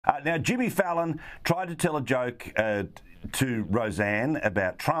Now, Jimmy Fallon tried to tell a joke to Roseanne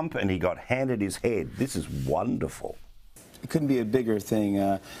about Trump, and he got handed his head. This is wonderful. It couldn't be a bigger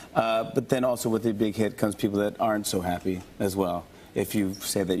thing, but then also with a big hit comes people that aren't so happy as well. If you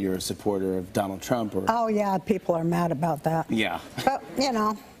say that you're a supporter of Donald Trump or... Oh, yeah, people are mad about that. Yeah. But, you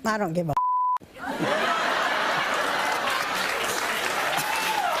know, I don't give a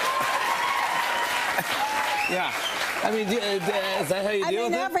Yeah. I mean, is that how you deal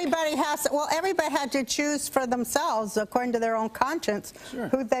with it? Everybody has, well, everybody had to choose for themselves, according to their own conscience,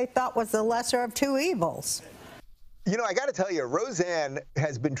 who they thought was the lesser of two evils. You know, I got to tell you, Roseanne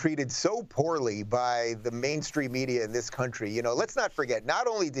has been treated so poorly by the mainstream media in this country. You know, let's not forget, not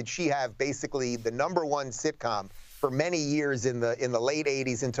only did she have basically the #1 sitcom for many years in the late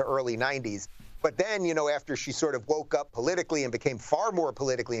 80s into early 90s, but then, you know, after she sort of woke up politically and became far more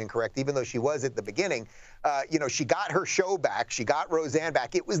politically incorrect, even though she was at the beginning, you know, she got her show back. She got Roseanne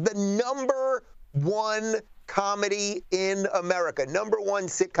back. It was the #1 comedy in America, #1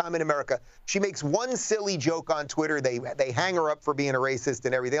 sitcom in America. She makes one silly joke on Twitter. They hang her up for being a racist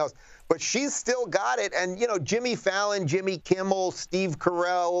and everything else, but she's still got it. And, you know, Jimmy Fallon, Jimmy Kimmel, Stephen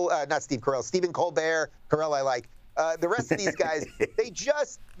Colbert, Carell I like. The rest of these guys, they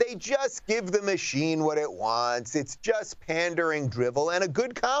just give the machine what it wants. It's just pandering drivel, and a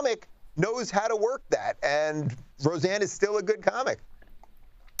good comic knows how to work that. And Roseanne is still a good comic.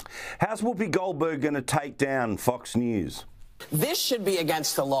 How's Whoopi Goldberg going to take down Fox News? This should be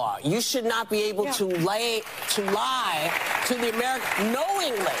against the law. You should not be able to lie to the American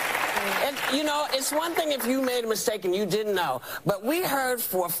knowingly. And, you know, it's one thing if you made a mistake and you didn't know, but we heard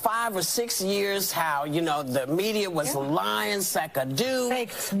for 5 or 6 years how, you know, the media was lying, sackadoo.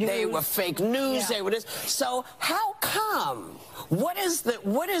 They were fake news. They were this. So how come? What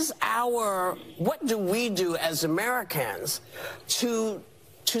do we do as Americans to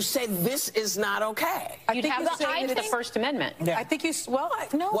say this is not okay? You'd have the First Amendment. Yeah. I think you, well,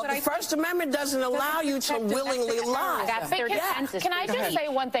 no. Well, the First Amendment doesn't allow you to willingly lie. That's their defense. Can I just say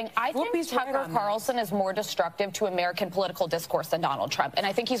one thing? I think Tucker Carlson is more destructive to American political discourse than Donald Trump, and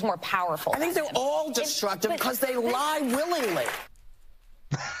I think he's more powerful. I think they're all destructive because they lie willingly.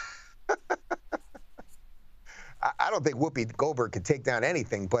 I don't think Whoopi Goldberg could take down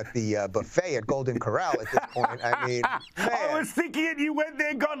anything but the buffet at Golden Corral at this point. I mean, man. I was thinking it. You went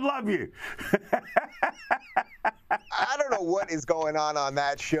there. God love you. I don't know what is going on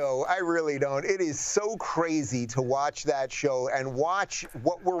that show. I really don't. It is so crazy to watch that show and watch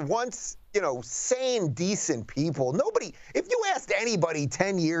what were once, you know, sane, decent people. Nobody, if you asked anybody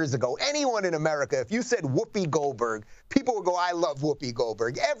 10 years ago, anyone in America, if you said Whoopi Goldberg, people would go, I love Whoopi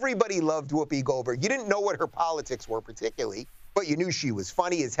Goldberg. Everybody loved Whoopi Goldberg. You didn't know what her politics were particularly, but you knew she was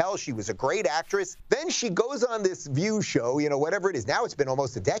funny as hell. She was a great actress. Then she goes on this View show, you know, whatever it is. Now it's been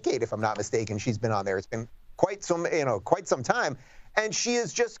almost a decade, if I'm not mistaken. She's been on there. It's been quite some time. And she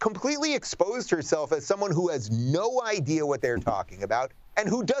has just completely exposed herself as someone who has no idea what they're talking about and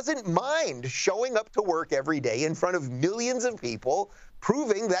who doesn't mind showing up to work every day in front of millions of people,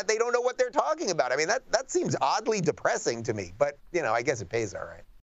 proving that they don't know what they're talking about. I mean, that seems oddly depressing to me, but, you know, I guess it pays all right.